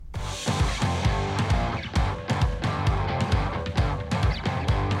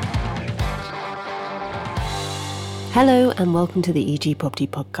Hello and welcome to the EG Property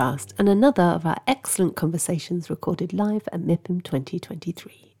Podcast and another of our excellent conversations recorded live at MIPIM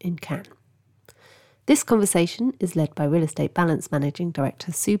 2023 in Cannes. This conversation is led by Real Estate Balance Managing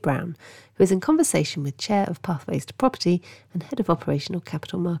Director Sue Brown, who is in conversation with Chair of Pathways to Property and Head of Operational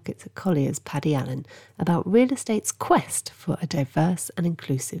Capital Markets at Colliers Paddy Allen about real estate's quest for a diverse and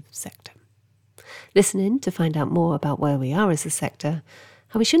inclusive sector. Listen in to find out more about where we are as a sector,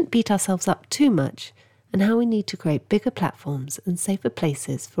 how we shouldn't beat ourselves up too much, and how we need to create bigger platforms and safer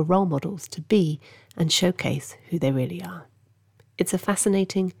places for role models to be and showcase who they really are. It's a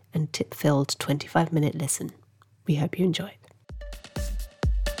fascinating and tip-filled 25-minute listen. We hope you enjoy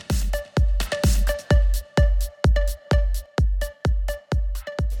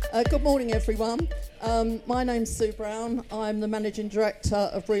it. Good morning, everyone. My name's Sue Brown. I'm the Managing Director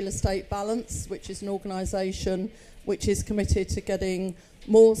of Real Estate Balance, which is an organisation which is committed to getting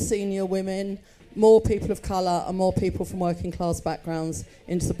more senior women, more people of colour and more people from working class backgrounds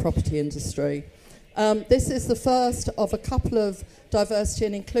into the property industry. This is the first of a couple of diversity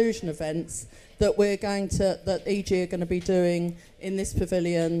and inclusion events that that EG are going to be doing in this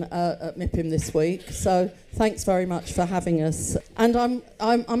pavilion at MIPIM this week. So thanks very much for having us. And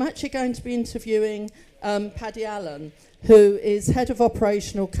I'm actually going to be interviewing Paddy Allen, who is Head of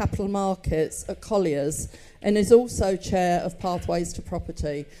Operational Capital Markets at Colliers and is also Chair of Pathways to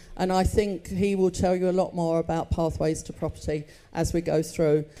Property. And I think he will tell you a lot more about Pathways to Property as we go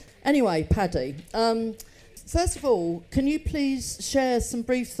through. Anyway, Paddy, first of all, can you please share some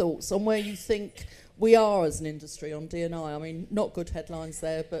brief thoughts on where you think we are as an industry on D&I? I mean, not good headlines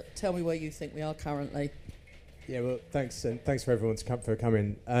there, but tell me where you think we are currently. Yeah, well, thanks, and thanks for everyone for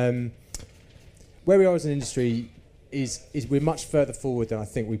coming. Where we are as an industry is we're much further forward than I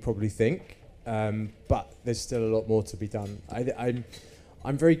think we probably think, but there's still a lot more to be done.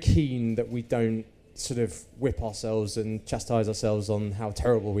 I'm very keen that we don't sort of whip ourselves and chastise ourselves on how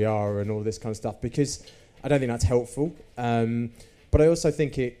terrible we are and all this kind of stuff, because I don't think that's helpful. But I also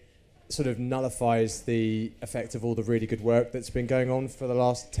think it sort of nullifies the effect of all the really good work that's been going on for the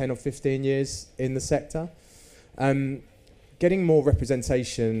last 10 or 15 years in the sector. Getting more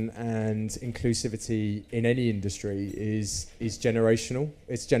representation and inclusivity in any industry is generational.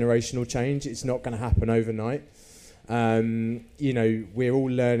 It's generational change. It's not going to happen overnight. We're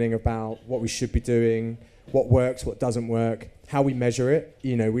all learning about what we should be doing, what works, what doesn't work, how we measure it.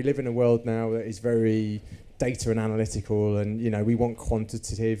 We live in a world now that is very data and analytical, and we want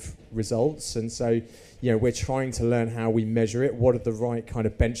quantitative results. And so, we're trying to learn how we measure it. What are the right kind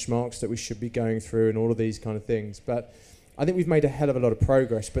of benchmarks that we should be going through, and all of these kind of things. But I think we've made a hell of a lot of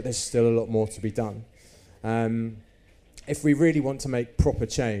progress, but there's still a lot more to be done. If we really want to make proper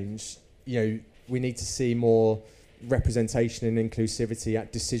change, we need to see more representation and inclusivity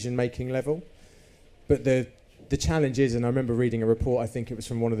at decision-making level. But the challenge is, and I remember reading a report, I think it was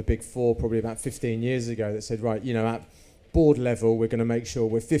from one of the big four, probably about 15 years ago, that said, right, at board level, we're going to make sure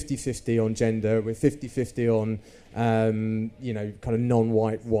we're 50-50 on gender, we're 50-50 on, kind of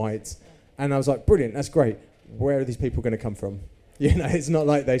non-white, white. And I was like, brilliant, that's great. Where are these people going to come from? It's not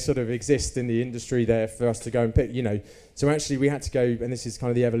like they sort of exist in the industry there for us to go and pick, So actually we had to go, and this is kind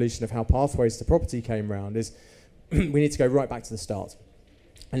of the evolution of how Pathways to Property came around, is we need to go right back to the start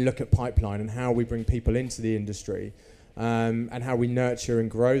and look at pipeline and how we bring people into the industry, and how we nurture and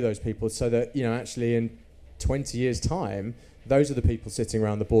grow those people so that, actually in 20 years' time, those are the people sitting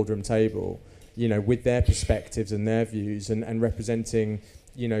around the boardroom table, with their perspectives and their views and representing,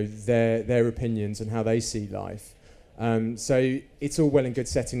 their opinions and how they see life. So it's all well and good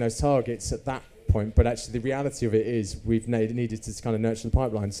setting those targets at that point, but actually the reality of it is we've needed to kind of nurture the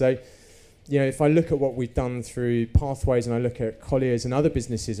pipeline. So, if I look at what we've done through Pathways and I look at Colliers and other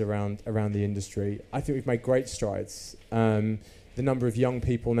businesses around the industry, I think we've made great strides. The number of young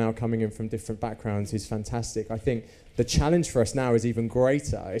people now coming in from different backgrounds is fantastic. I think the challenge for us now is even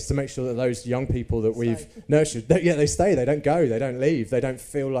greater. It's to make sure that those young people that we've nurtured, they stay, they don't go, they don't leave, they don't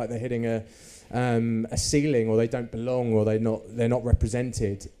feel like they're hitting a ceiling, or they don't belong, or they're not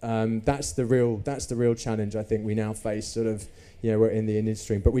represented. That's the real challenge I think we now face. Sort of, we're in the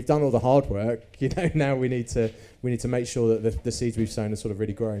industry, but we've done all the hard work. Now we need to make sure that the seeds we've sown are sort of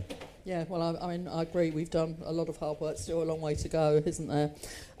really growing. Yeah, well, I agree. We've done a lot of hard work. Still a long way to go, isn't there?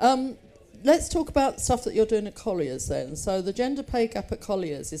 Let's talk about stuff that you're doing at Colliers then. So the gender pay gap at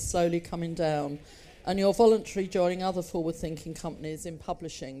Colliers is slowly coming down, and you're voluntarily joining other forward-thinking companies in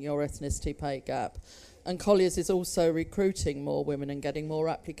publishing your ethnicity pay gap. And Colliers is also recruiting more women and getting more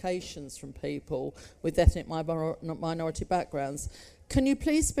applications from people with ethnic minority backgrounds. Can you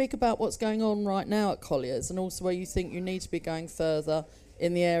please speak about what's going on right now at Colliers, and also where you think you need to be going further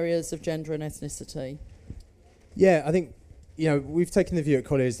in the areas of gender and ethnicity? Yeah, I think, we've taken the view at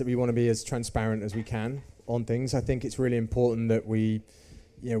Colliers that we want to be as transparent as we can on things. I think it's really important that we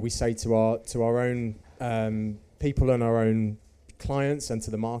say to our own people and our own clients and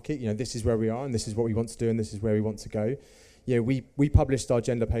to the market, this is where we are and this is what we want to do and this is where we want to go. We published our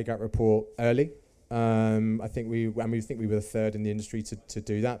gender pay gap report early. I think we were the third in the industry to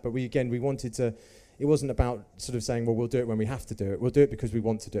do that. But we wanted to. It wasn't about sort of saying, well, we'll do it when we have to do it. We'll do it because we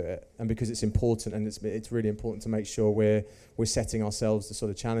want to do it and because it's important, and it's really important to make sure we're setting ourselves the sort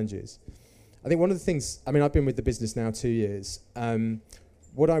of challenges. I think one of the things. I mean, I've been with the business now 2 years.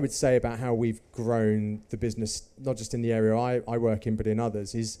 What I would say about how we've grown the business, not just in the area I work in, but in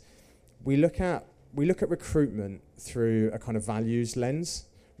others, is we look at recruitment through a kind of values lens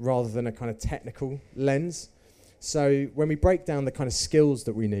rather than a kind of technical lens. So when we break down the kind of skills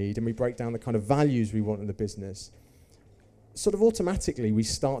that we need and we break down the kind of values we want in the business, sort of automatically we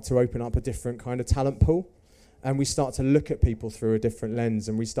start to open up a different kind of talent pool, and we start to look at people through a different lens,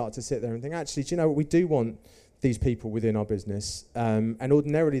 and we start to sit there and think, actually, do you know what, we do want these people within our business, and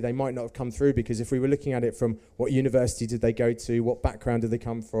ordinarily they might not have come through, because if we were looking at it from what university did they go to, what background did they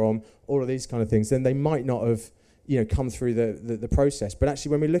come from, all of these kind of things, then they might not have come through the process. But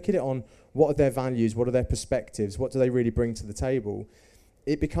actually, when we look at it on what are their values, what are their perspectives, what do they really bring to the table,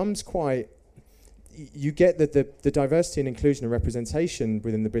 it becomes quite, you get that the diversity and inclusion and representation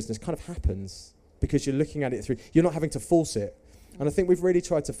within the business kind of happens because you're looking at it through, you're not having to force it. And I think we've really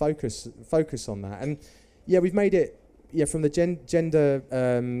tried to focus on that. And we've made it, from the gender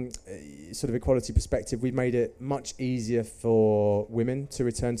sort of equality perspective, we've made it much easier for women to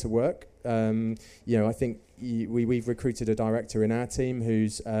return to work. I think we've recruited a director in our team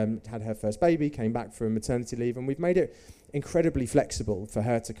who's had her first baby, came back from maternity leave, and we've made it incredibly flexible for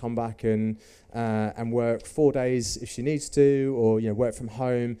her to come back and work 4 days if she needs to, or work from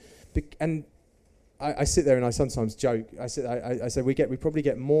home. And I sit there and I sometimes joke. I say we probably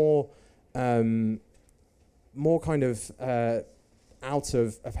get more kind of out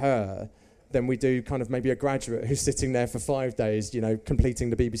of her than we do kind of maybe a graduate who's sitting there for 5 days,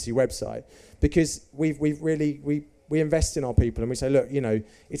 completing the BBC website, because we invest in our people, and we say, look,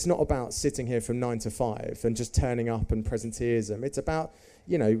 it's not about sitting here from 9 to 5 and just turning up and presenteeism. It's about,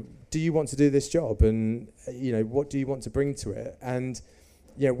 do you want to do this job, and what do you want to bring to it? And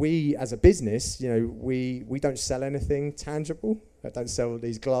we as a business, we don't sell anything tangible. I don't sell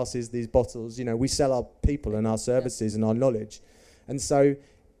these glasses, these bottles. We sell our people and our services and our knowledge. And so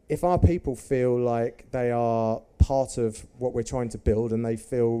if our people feel like they are part of what we're trying to build and they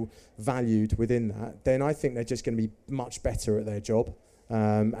feel valued within that, then I think they're just going to be much better at their job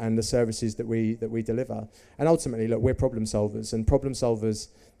and the services that we deliver. And ultimately, look, we're problem solvers, and problem solvers,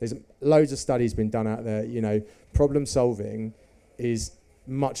 there's loads of studies been done out there. Problem solving is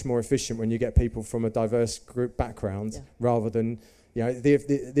much more efficient when you get people from a diverse group background, rather than,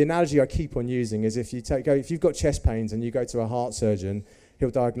 the analogy I keep on using is if you've got chest pains and you go to a heart surgeon, he'll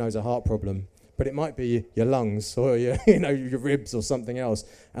diagnose a heart problem, but it might be your lungs or your ribs or something else.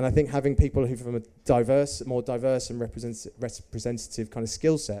 And I think having people who from a more diverse and representative kind of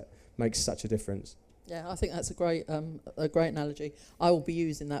skill set makes such a difference. Yeah, I think that's a great analogy. I will be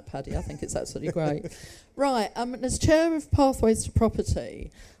using that, Paddy. I think it's absolutely great. Right, as chair of Pathways to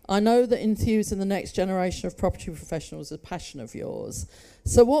Property, I know that enthusing the next generation of property professionals is a passion of yours.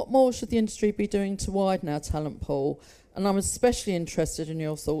 So what more should the industry be doing to widen our talent pool? And I'm especially interested in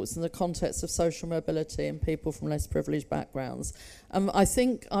your thoughts in the context of social mobility and people from less privileged backgrounds. I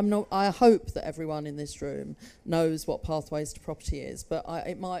hope that everyone in this room knows what Pathways to Property is, but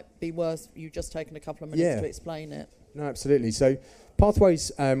it might be worth you just taking a couple of minutes to explain it. No, absolutely. So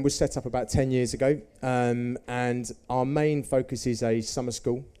Pathways was set up about 10 years ago, and our main focus is a summer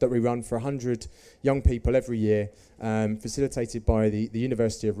school that we run for 100 young people every year, facilitated by the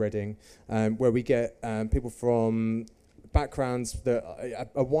University of Reading, where we get people from backgrounds,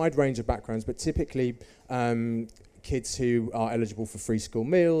 a wide range of backgrounds, but typically kids who are eligible for free school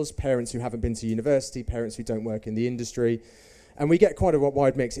meals, parents who haven't been to university, parents who don't work in the industry. And we get quite a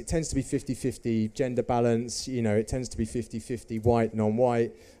wide mix. It tends to be 50-50 gender balance, it tends to be 50-50 white,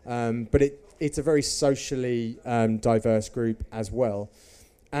 non-white, but it's a very socially diverse group as well.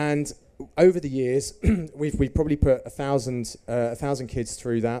 And over the years, we've probably put 1,000 kids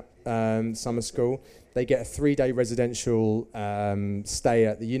through that summer school. They get a 3-day residential stay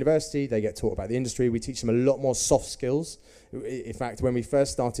at the university. They get taught about the industry. We teach them a lot more soft skills. In fact, when we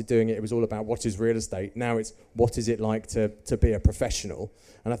first started doing it, it was all about what is real estate. Now it's what is it like to be a professional.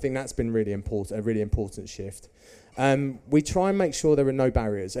 And I think that's been really important, a really important shift. We try and make sure there are no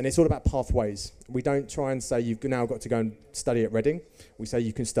barriers, and it's all about pathways. We don't try and say you've now got to go and study at Reading. We say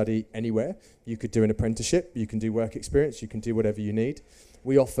you can study anywhere. You could do an apprenticeship, you can do work experience, you can do whatever you need.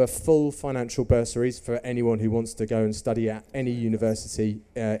 We offer full financial bursaries for anyone who wants to go and study at any university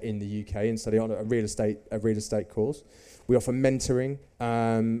in the UK and study on a real estate course. We offer mentoring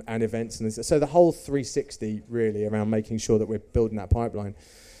and events, and so the whole 360 really around making sure that we're building that pipeline.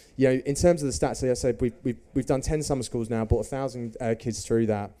 You know, in terms of the stats, like I said, we've done 10 summer schools now, brought 1,000 kids through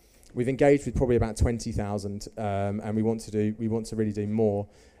that. We've engaged with probably about 20,000, and we want to really do more.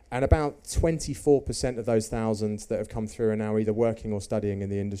 And about 24% of those 1,000 that have come through are now either working or studying in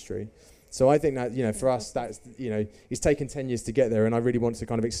the industry. So I think that, you know, for us, that's, you know, it's taken 10 years to get there, and I really want to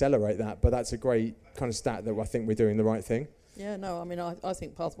kind of accelerate that. But that's a great kind of stat that I think we're doing the right thing. Yeah, no, I mean, I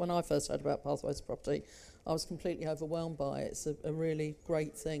think when I first heard about Pathways to Property, I was completely overwhelmed by it. It's a really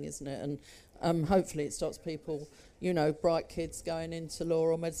great thing, isn't it? And hopefully it stops people, you know, bright kids going into law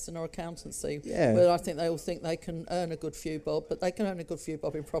or medicine or accountancy. Yeah. But I think they all think they can earn a good few bob, but they can earn a good few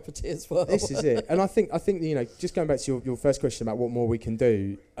bob in property as well. This is it. And I think you know, just going back to your first question about what more we can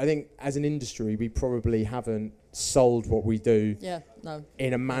do, I think as an industry we probably haven't sold what we do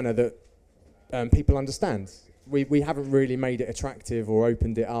in a manner that people understand. We haven't really made it attractive or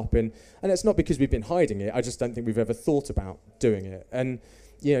opened it up, and it's not because we've been hiding it. I just don't think we've ever thought about doing it. And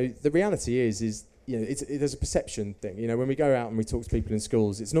you know, the reality is you know, there's a perception thing. You know, when we go out and we talk to people in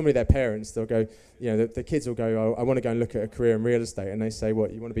schools, it's normally their parents. They'll go, you know, the kids will go, I want to go and look at a career in real estate, and they say,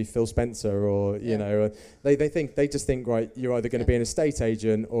 what, you want to be Phil Spencer, or you know, they just think, right, you're either going to be an estate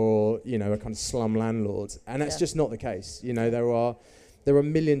agent or, you know, a kind of slum landlord, and that's just not the case. You know, there are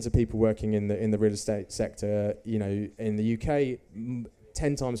millions of people working in the real estate sector, you know, in the UK,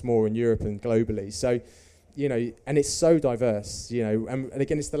 10 times more in Europe and globally. So, you know, and it's so diverse, you know, and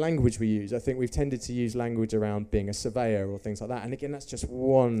again, it's the language we use. I think we've tended to use language around being a surveyor or things like that. And again, that's just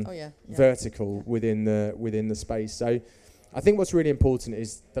one vertical within the space. So I think what's really important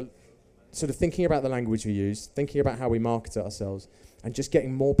is the sort of thinking about the language we use, thinking about how we market ourselves, and just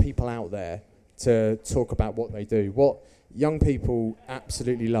getting more people out there to talk about what they do. What young people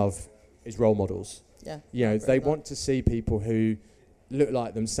absolutely love is role models. Yeah. You know, they want to see people who look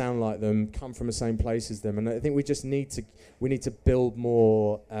like them, sound like them, come from the same place as them. And I think we just need to build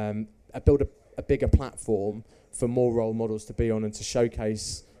more, build a bigger platform for more role models to be on, and to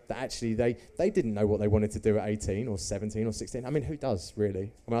showcase that actually they didn't know what they wanted to do at 18 or 17 or 16. I mean, who does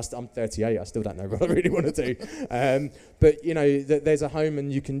really? I mean, I'm 38. I still don't know what I really want to do. But you know, there's a home,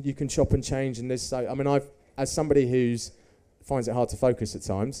 and you can shop and change. And there's I mean, as somebody who's finds it hard to focus at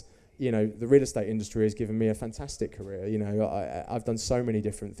times, you know, the real estate industry has given me a fantastic career. You know, I've done so many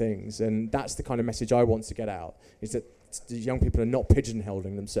different things, and that's the kind of message I want to get out, is that young people are not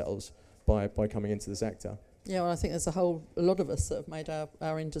pigeonholing themselves by coming into the sector. Yeah, well, I think there's a lot of us that have made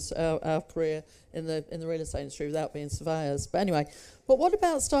our career in the real estate industry without being surveyors. But anyway, but what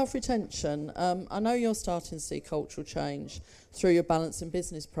about staff retention? I know you're starting to see cultural change through your Balance in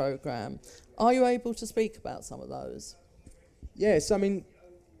Business programme. Are you able to speak about some of those? Yes, I mean,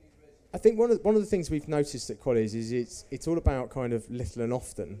 I think one of the things we've noticed at Colliers is it's all about kind of little and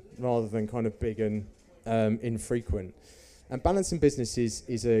often rather than kind of big and infrequent. And Balance in Business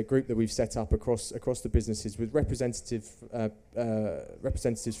is a group that we've set up across the businesses with representatives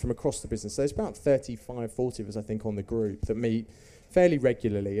from across the business. So there's about 35, 40 of us, I think, on the group that meet fairly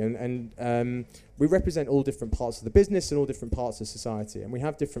regularly, and we represent all different parts of the business and all different parts of society, and we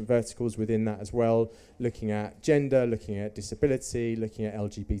have different verticals within that as well, looking at gender, looking at disability, looking at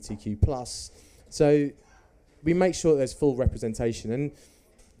LGBTQ+. So we make sure that there's full representation, and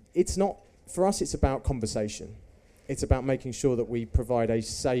it's not, for us, it's about conversation. It's about making sure that we provide a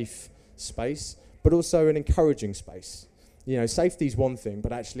safe space, but also an encouraging space. You know, safety is one thing,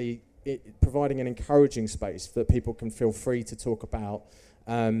 but actually providing an encouraging space that people can feel free to talk about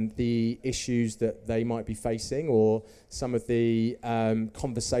the issues that they might be facing, or some of the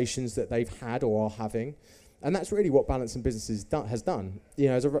conversations that they've had or are having. And that's really what Balance in Business has done. You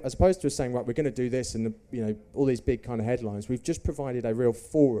know, as opposed to saying, right, we're going to do this, and you know, all these big kind of headlines, we've just provided a real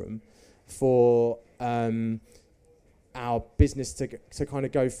forum for our business to kind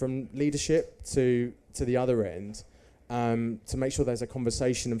of go from leadership to the other end, to make sure there's a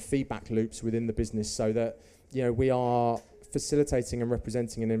conversation and feedback loops within the business, so that, you know, we are facilitating and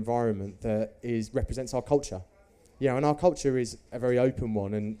representing an environment that represents our culture. And our culture is a very open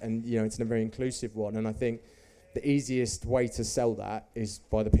one, and it's a very inclusive one. And I think the easiest way to sell that is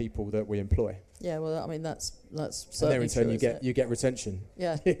by the people that we employ. Yeah, well, I mean, that's certainly and then in turn true, you get retention.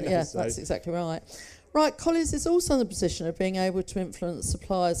 Yeah, So that's exactly right. Right, Colliers is also in the position of being able to influence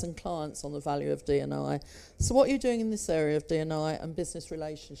suppliers and clients on the value of D&I. So what are you doing in this area of D&I and business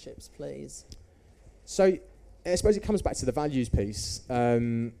relationships, please? So I suppose it comes back to the values piece.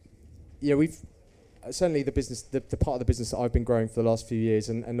 We've certainly the business, the part of the business that I've been growing for the last few years,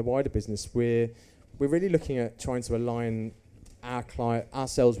 and the wider business, we're really looking at trying to align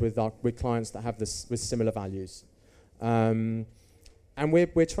ourselves with clients that have with similar values. And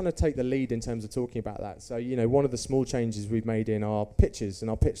we're trying to take the lead in terms of talking about that. So, one of the small changes we've made in our pitches and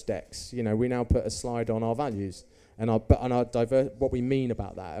our pitch decks, we now put a slide on our values and what we mean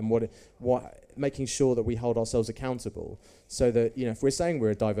about that, and what making sure that we hold ourselves accountable, so that if we're saying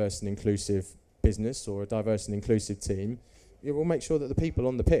we're a diverse and inclusive business or a diverse and inclusive team, we'll make sure that the people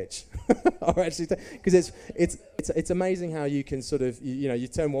on the pitch are actually, because it's amazing how you can sort of you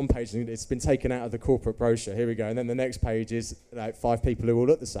turn one page and it's been taken out of the corporate brochure, here we go, and then the next page is like 5 people who all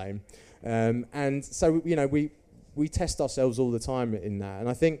look the same, and so we test ourselves all the time in that. And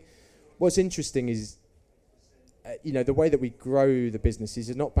I think what's interesting is the way that we grow the business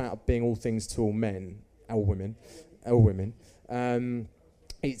is not about being all things to all men, all women.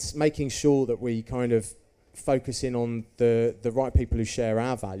 It's making sure that we kind of focus in on the right people who share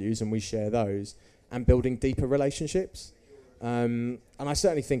our values and we share those, and building deeper relationships. And I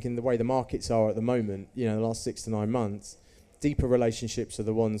certainly think in the way the markets are at the moment, the last 6 to 9 months, deeper relationships are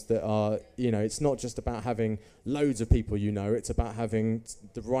the ones that are, it's not just about having loads of people it's about having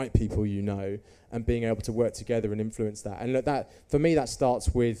the right people and being able to work together and influence that. And look, that, for me, that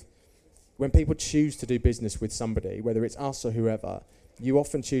starts with when people choose to do business with somebody, whether it's us or whoever, you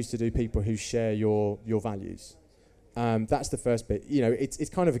often choose to do people who share your values. That's the first bit. It's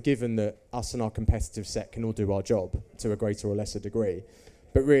kind of a given that us and our competitive set can all do our job to a greater or lesser degree.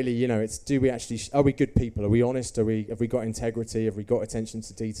 But really, it's are we good people? Are we honest? Have we got integrity? Have we got attention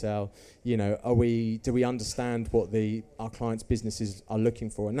to detail? Do we understand what our clients' businesses are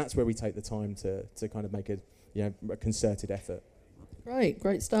looking for? And that's where we take the time to kind of make a concerted effort.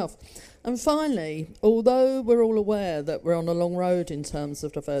 Great stuff. And finally, although we're all aware that we're on a long road in terms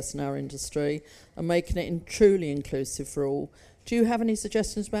of diversity in our industry and making it truly inclusive for all, do you have any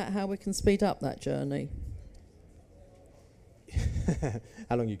suggestions about how we can speed up that journey?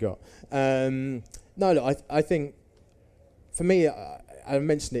 How long you got? No, look, I think, for me, I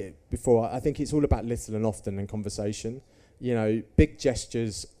mentioned it before, I think it's all about little and often and conversation. Big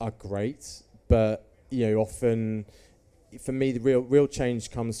gestures are great, but, often, for me, the real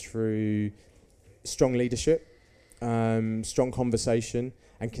change comes through strong leadership, strong conversation,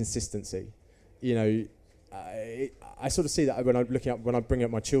 and consistency. I sort of see that when I bring up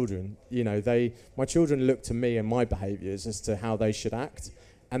my children. My children look to me and my behaviours as to how they should act,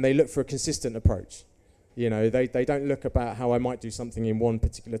 and they look for a consistent approach. They don't look about how I might do something in one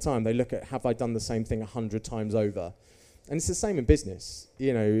particular time. They look at, have I done the same thing 100 times over? And it's the same in business.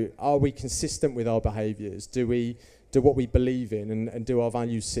 Are we consistent with our behaviours? Do we do what we believe in, and do our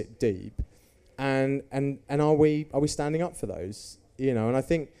values sit deep? And are we standing up for those? And I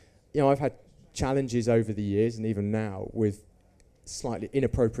think, I've had challenges over the years and even now with slightly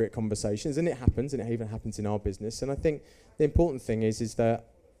inappropriate conversations, and it happens, and it even happens in our business. And I think the important thing is that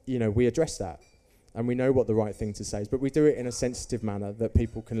we address that, and we know what the right thing to say is, but we do it in a sensitive manner that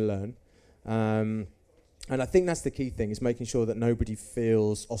people can learn. And I think that's the key thing, is making sure that nobody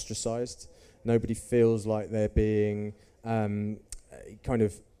feels ostracized, nobody feels like they're being kind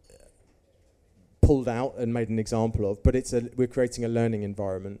of pulled out and made an example of, but we're creating a learning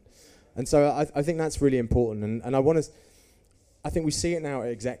environment. And so I think that's really important, and I think we see it now at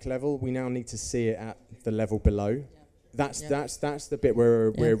exec level. We now need to see it at the level below. That's the bit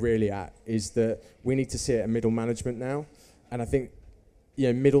where we're really at, is that we need to see it at middle management now. And I think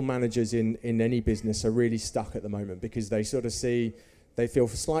middle managers in any business are really stuck at the moment, because they sort of they feel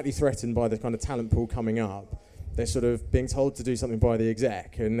slightly threatened by the kind of talent pool coming up. They're sort of being told to do something by the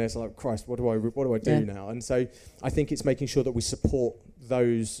exec, and they're like, Christ, what do I do now? And so I think it's making sure that we support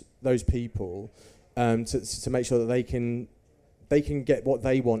those people to make sure that they can get what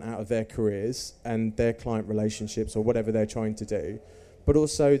they want out of their careers and their client relationships or whatever they're trying to do, but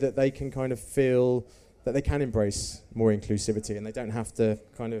also that they can kind of feel that they can embrace more inclusivity, and they don't have to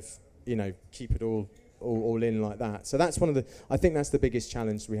kind of keep it all in like that. So that's I think that's the biggest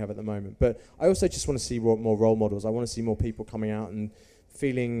challenge we have at the moment. But I also just want to see more role models. I want to see more people coming out and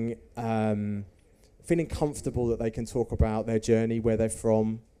feeling comfortable that they can talk about their journey, where they're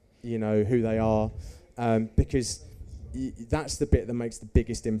from, who they are, because that's the bit that makes the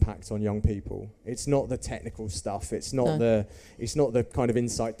biggest impact on young people. It's not the technical stuff. It's not the kind of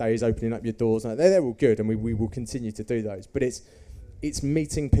insight days opening up your doors. They're all good, and we will continue to do those. But it's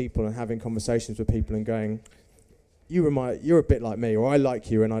meeting people and having conversations with people and going, you're a bit like me, or I like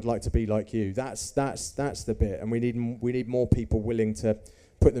you, and I'd like to be like you. That's the bit, and we need more people willing to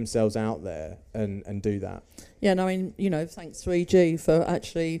put themselves out there and do that. Yeah, and I mean, thanks to EG for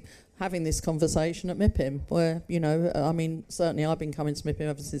actually having this conversation at MIPIM, where, I mean, certainly I've been coming to MIPIM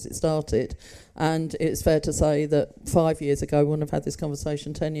ever since it started, and it's fair to say that 5 years ago, we wouldn't have had this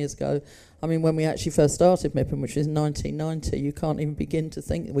conversation 10 years ago. I mean, when we actually first started MIPIM, which was in 1990, you can't even begin to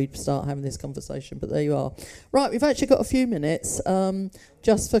think that we'd start having this conversation, but there you are. Right, we've actually got a few minutes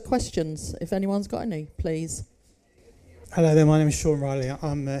just for questions, if anyone's got any, please. Hello there, my name is Sean Riley.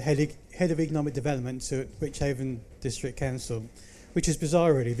 I'm head of Economic Development at Wychavon District Council, which is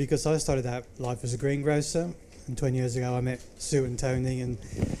bizarre really, because I started out life as a greengrocer, and 20 years ago I met Sue and Tony, and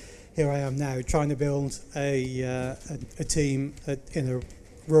here I am now trying to build a team in a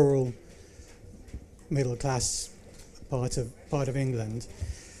rural middle class part of England.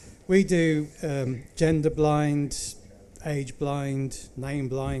 We do gender blind, age blind, name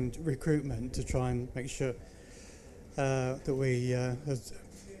blind recruitment to try and make sure that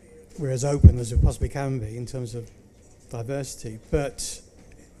we're as open as we possibly can be in terms of diversity, but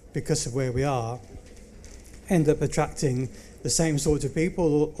because of where we are, end up attracting the same sort of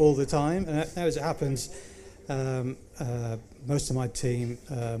people all the time. And as it happens, most of my team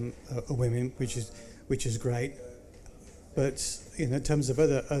are women, which is great. But in terms of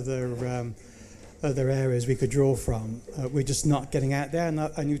other areas we could draw from, we're just not getting out there.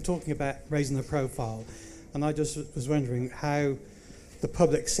 And you're talking about raising the profile, and I just was wondering how the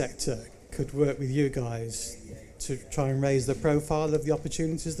public sector could work with you guys to try and raise the profile of the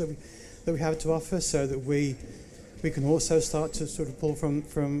opportunities that we have to offer, so that we can also start to sort of pull from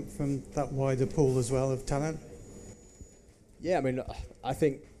that wider pool as well of talent. Yeah, I mean, I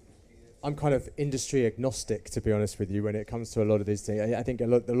think I'm kind of industry agnostic, to be honest with you, when it comes to a lot of these things. I think a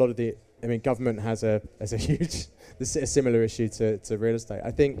lot of the, I mean, government has a huge, a similar issue to real estate.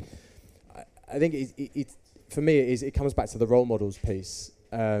 I think it for me it comes back to the role models piece,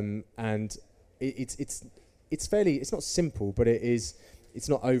 and it's not simple, but it's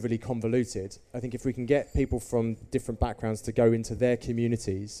not overly convoluted. I think if we can get people from different backgrounds to go into their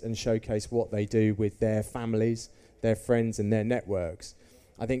communities and showcase what they do with their families, their friends and their networks,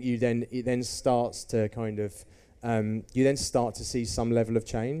 I think it then starts to kind of you then start to see some level of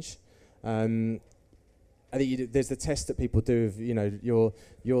change. I think there's the test that people do of, you're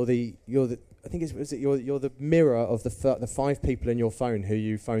the I think you're the mirror of the 5 people in your phone who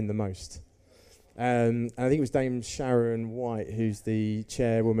you phone the most. And I think it was Dame Sharon White, who's the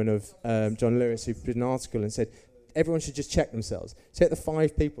chairwoman of John Lewis, who put an article and said everyone should just check themselves. Check the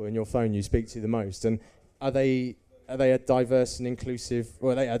 5 people in your phone you speak to the most, and are they a diverse and inclusive,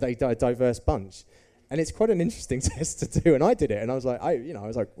 or are they a diverse bunch? And it's quite an interesting test to do. And I did it, and I was like,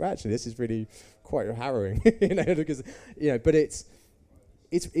 well, actually, this is really quite harrowing, because but it's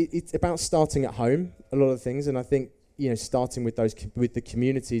about starting at home, a lot of things, and I think starting with with the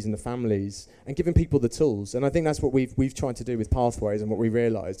communities and the families and giving people the tools. And I think that's what we've tried to do with Pathways, and what we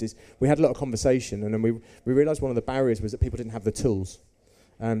realised is we had a lot of conversation, and then we realised one of the barriers was that people didn't have the tools.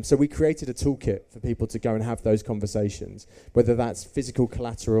 So we created a toolkit for people to go and have those conversations, whether that's physical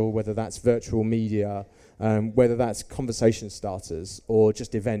collateral, whether that's virtual media, whether that's conversation starters, or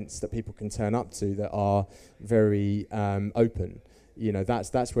just events that people can turn up to that are very open.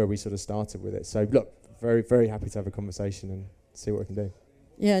 That's where we sort of started with it. So look, very, very happy to have a conversation and see what we can do.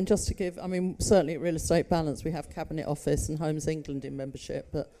 Yeah, and just to give, certainly at Real Estate Balance, we have Cabinet Office and Homes England in membership,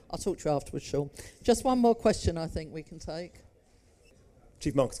 but I'll talk to you afterwards, Sean. Just one more question I think we can take.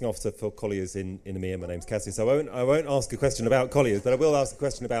 Chief Marketing Officer for Colliers in EMEA. My name's Cassie. So I won't ask a question about Colliers, but I will ask a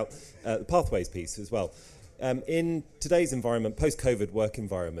question about the Pathways piece as well. In today's environment, post-COVID work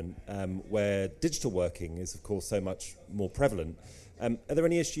environment, where digital working is, of course, so much more prevalent, are there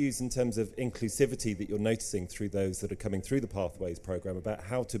any issues in terms of inclusivity that you're noticing through those that are coming through the Pathways programme about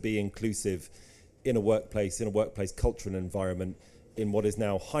how to be inclusive in a workplace culture and environment in what is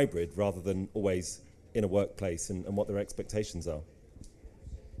now hybrid rather than always in a workplace, and what their expectations are?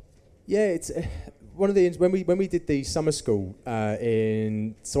 Yeah, it's one of the when we did the summer school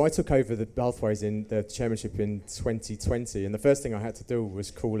so I took over the Pathways in the chairmanship in 2020, and the first thing I had to do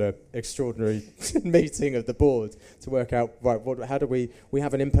was call an extraordinary meeting of the board to work out how do we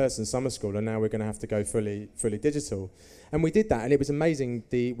have an in-person summer school, and now we're going to have to go fully digital, and we did that, and it was amazing.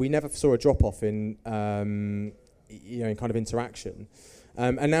 We never saw a drop off in in kind of interaction.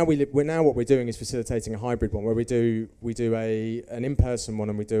 And now what we're doing is facilitating a hybrid one, where we do an in-person one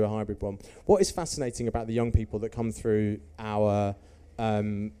and we do a hybrid one. What is fascinating about the young people that come through the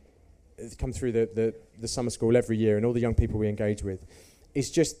summer school every year, and all the young people we engage with,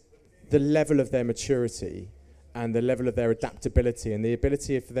 is just the level of their maturity and the level of their adaptability and the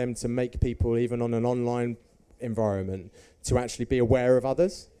ability for them to make people, even on an online environment, to actually be aware of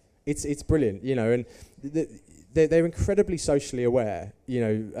others. It's brilliant, you know, and they're incredibly socially aware, you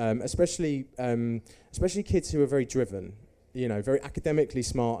know, especially kids who are very driven, you know, very academically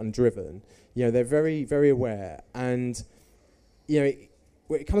smart and driven. You know, they're very, very aware, and you know,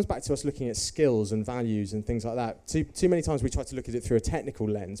 it comes back to us looking at skills and values and things like that. Too many times we try to look at it through a technical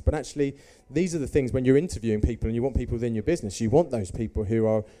lens, but actually these are the things when you're interviewing people and you want people within your business, you want those people who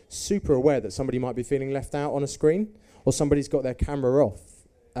are super aware that somebody might be feeling left out on a screen, or somebody's got their camera off.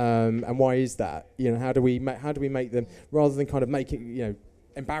 And why is that? You know, how do we make them, rather than kind of making, you know,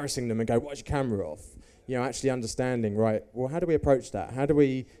 embarrassing them and go, why's your camera off? You know, actually understanding, right, well, how do we approach that? How do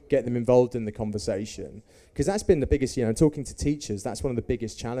we get them involved in the conversation? Because that's been the biggest, you know, talking to teachers, that's one of the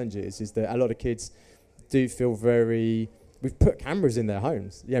biggest challenges, is that a lot of kids do feel we've put cameras in their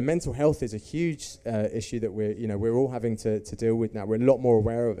homes. Yeah, mental health is a huge issue that we're all having to deal with now. We're a lot more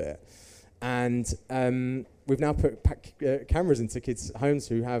aware of it. And we've now put cameras into kids' homes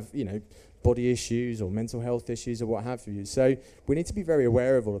who have, you know, body issues or mental health issues or what have you. So we need to be very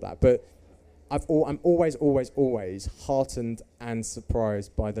aware of all of that. But I'm always heartened and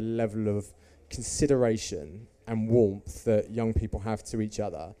surprised by the level of consideration and warmth that young people have to each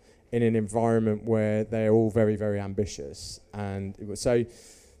other in an environment where they're all very, very ambitious. And so,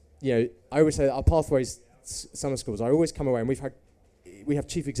 you know, I always say that our Pathways summer schools, I always come away, and we have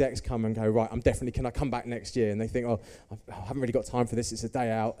chief execs come and go, right, can I come back next year? And they think, I haven't really got time for this, it's a day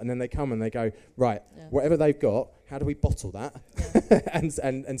out. And then they come and they go, right, whatever they've got, how do we bottle that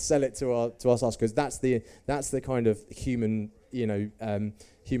and sell it to our schools? Because that's the kind of human, you know,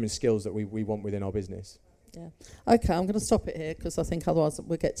 human skills that we want within our business. Yeah. Okay, I'm going to stop it here because I think otherwise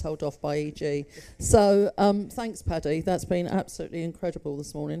we'll get told off by EG. So thanks, Paddy. That's been absolutely incredible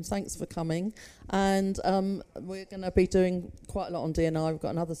this morning. Thanks for coming. And we're going to be doing quite a lot on ED&I. We've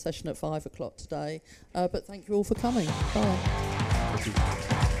got another session at 5 o'clock today. But thank you all for coming. Bye. Thank you.